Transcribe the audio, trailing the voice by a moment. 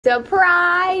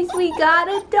Surprise! We got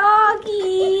a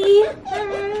doggy!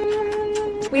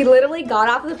 We literally got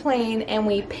off the plane and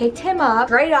we picked him up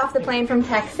right off the plane from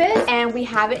Texas, and we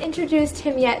haven't introduced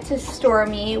him yet to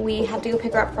Stormy. We have to go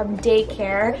pick her up from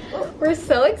daycare. We're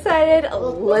so excited, a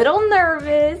little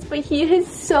nervous, but he is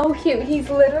so cute.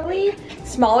 He's literally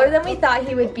smaller than we thought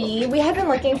he would be. We had been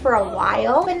looking for a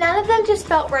while, but none of them just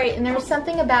felt right, and there was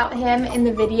something about him in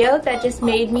the video that just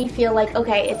made me feel like,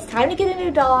 okay, it's time to get a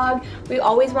new dog. We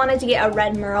always wanted to get a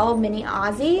red merle mini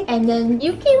Aussie, and then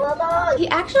you came along. He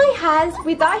actually has,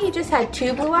 we thought he just had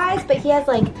 2 blue eyes, but he has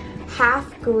like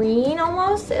half green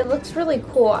almost. It looks really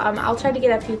cool. I'll try to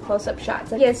get a few close-up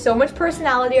shots. He has so much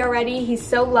personality already. He's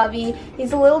so lovey.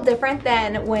 He's a little different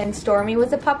than when Stormy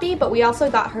was a puppy, but we also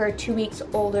got her 2 weeks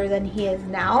older than he is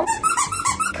now.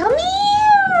 Come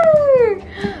here!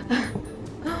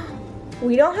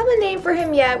 We don't have a name for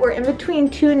him yet. We're in between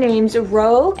 2 names,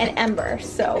 Rogue and Ember,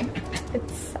 so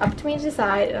it's up to me to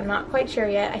decide. I'm not quite sure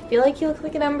yet. I feel like he looks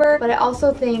like an Ember, but I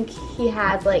also think he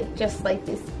has like just like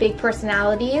this big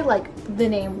personality, like the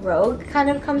name Rogue kind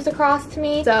of comes across to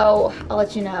me. So I'll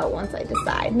let you know once I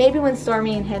decide. Maybe when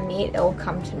Stormy and him meet, it'll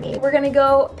come to me. We're gonna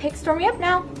go pick Stormy up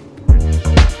now.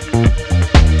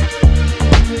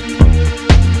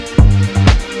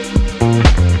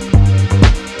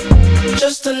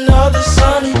 Just another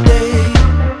sunny day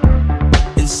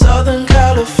in Southern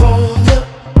California.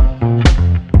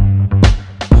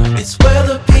 It's where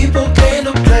the people came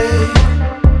to play.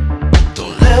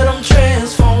 Don't let them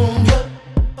transform you.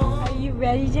 Are you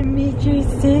ready to meet your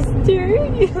sister?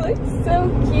 You look so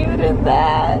cute in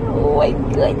that. Oh my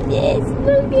goodness,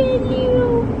 look at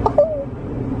you. Oh,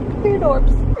 weird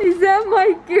orbs. Is that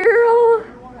my girl?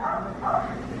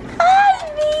 Hi,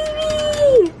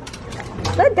 baby.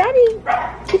 Let daddy.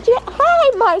 Did you?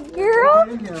 Hi, my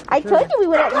girl. I told you we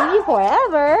wouldn't leave you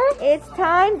forever. It's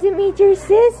time to meet your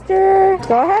sister.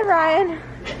 Go ahead, Ryan.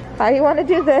 How do you want to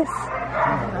do this?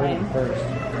 Waiting first.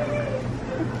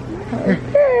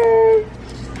 Okay.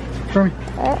 Stormy.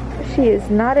 She is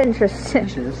not interested.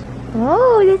 She is.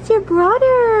 Oh, that's your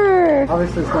brother.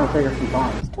 Obviously, it's going to take her some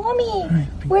time. Stormy,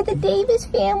 we're the Davis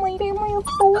family of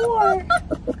 4.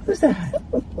 Who's that?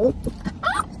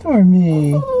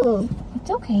 Stormy. Oh, it's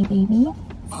okay, baby.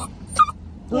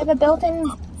 We have a built-in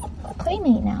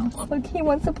playmate now. Look, he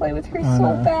wants to play with her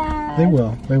so bad. They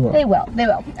will. They will. They will. They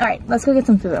will. All right, let's go get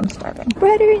some food. I'm starving.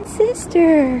 Brother and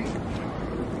sister.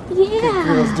 Yeah.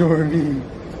 Girls, Stormy.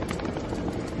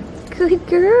 Good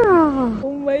girl.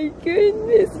 Oh my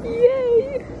goodness,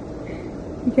 yay.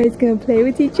 You guys gonna play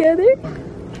with each other?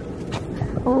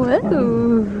 Oh,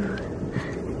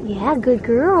 yeah, good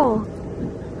girl.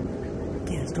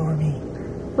 Yeah, Stormy.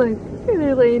 Look,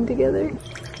 they're laying together.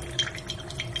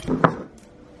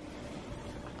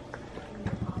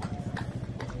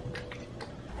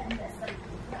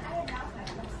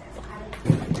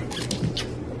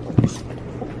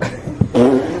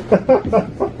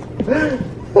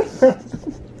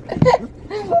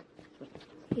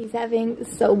 He's having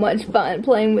so much fun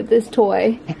playing with this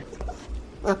toy.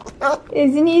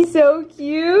 Isn't he so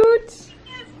cute?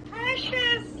 He's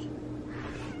precious.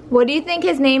 What do you think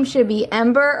his name should be,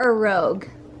 Ember or Rogue?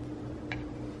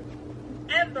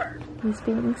 Ember. He's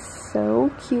being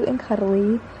so cute and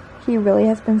cuddly. He really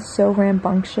has been so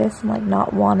rambunctious and like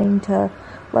not wanting to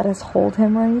let us hold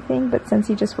him or anything, but since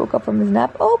he just woke up from his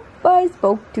nap, oh, I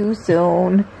spoke too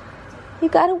soon. You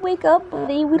gotta wake up,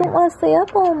 buddy. We don't want to stay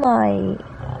up all night.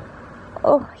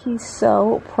 Oh, he's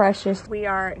so precious. We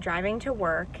are driving to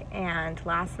work, and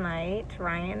last night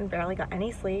Ryan barely got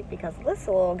any sleep because this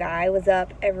little guy was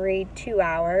up every 2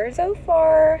 hours. So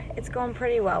far, it's going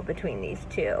pretty well between these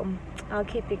two. I'll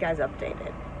keep you guys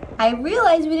updated. I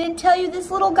realized we didn't tell you this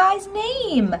little guy's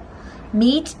name.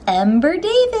 Meet Ember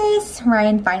Davis.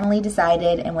 Ryan finally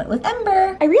decided and went with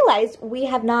Ember. I realized we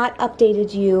have not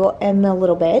updated you in a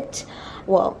little bit.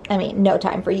 Well, I mean, no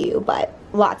time for you, but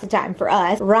lots of time for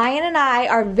us. Ryan and I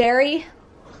are I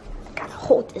gotta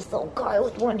hold this little guy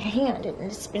with one hand, and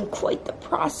it's been quite the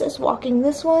process walking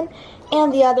this one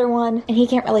and the other one. And he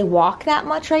can't really walk that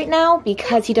much right now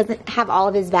because he doesn't have all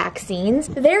of his vaccines.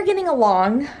 They're getting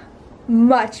along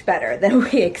much better than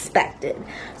we expected.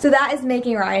 So that is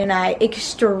making Ryan and I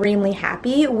extremely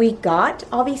happy. We got,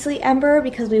 obviously, Ember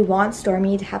because we want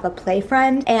Stormy to have a play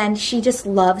friend, and she just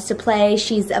loves to play.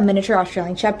 She's a miniature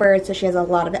Australian Shepherd, so she has a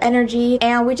lot of energy,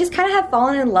 and we just kind of have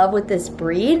fallen in love with this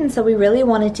breed, and so we really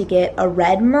wanted to get a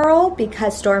red merle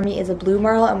because Stormy is a blue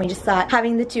merle, and we just thought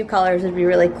having the 2 colors would be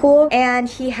really cool. And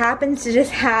he happens to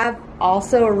just have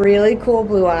also really cool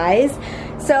blue eyes.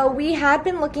 So we had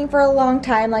been looking for a long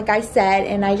time, like I said,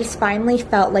 and I just finally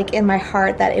felt like in my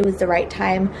heart that it was the right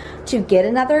time to get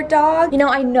another dog. You know,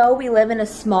 I know we live in a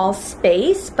small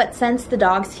space, but since the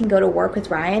dogs can go to work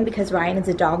with Ryan because Ryan is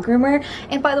a dog groomer,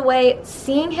 and by the way,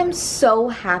 seeing him so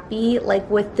happy, like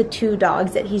with the 2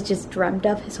 dogs that he's just dreamt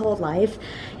of his whole life,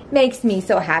 makes me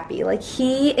so happy. Like,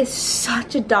 he is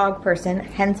such a dog person,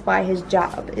 hence why his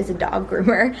job is a dog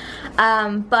groomer.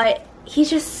 But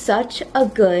he's just such a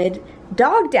good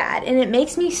dog dad, and it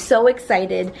makes me so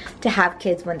excited to have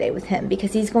kids one day with him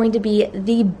because he's going to be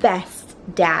the best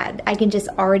dad. I can just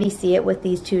already see it with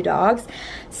these 2 dogs.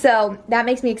 So that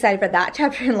makes me excited for that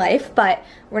chapter in life, but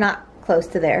we're not close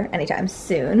to there anytime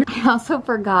soon. I also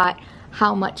forgot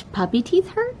how much puppy teeth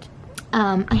hurt.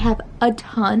 I have a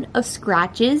ton of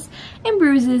scratches and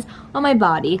bruises on my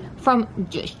body from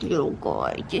just little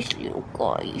guy.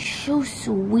 You're so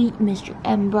sweet, Mr.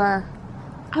 Ember.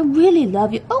 I really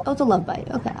love you. Oh, it's a love bite.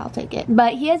 Okay, I'll take it.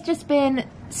 But he has just been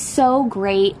so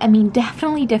great. I mean,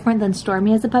 definitely different than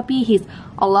Stormy as a puppy. He's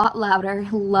a lot louder. He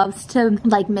loves to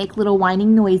like make little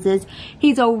whining noises.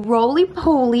 He's a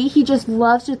roly-poly. He just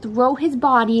loves to throw his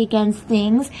body against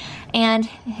things. And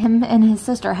him and his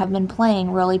sister have been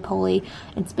playing roly-poly.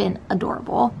 It's been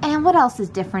adorable. And what else is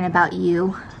different about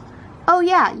you? Oh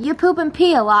yeah, you poop and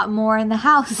pee a lot more in the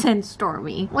house than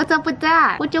Stormy. What's up with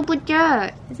that? What's up with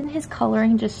that? Isn't his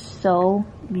coloring just so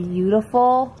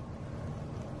beautiful?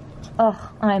 Ugh,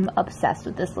 I'm obsessed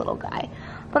with this little guy.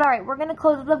 But alright, we're gonna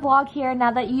close the vlog here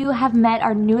now that you have met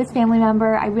our newest family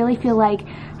member. I really feel like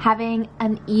having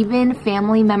an even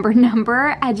family member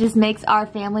number just makes our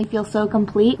family feel so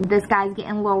complete. This guy's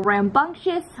getting a little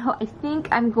rambunctious, so I think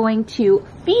I'm going to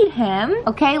feed him.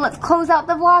 Okay, let's close out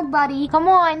the vlog, buddy. Come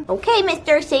on. Okay,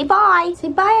 mister, say bye. Say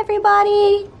bye,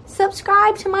 everybody.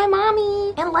 Subscribe to my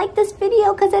mommy and like this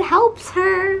video because it helps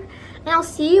her. And I'll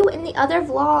see you in the other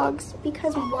vlogs,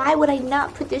 because why would I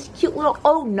not put this cute little,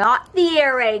 oh, not the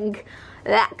earring.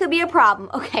 That could be a problem.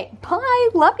 Okay, bye.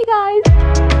 Love you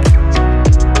guys.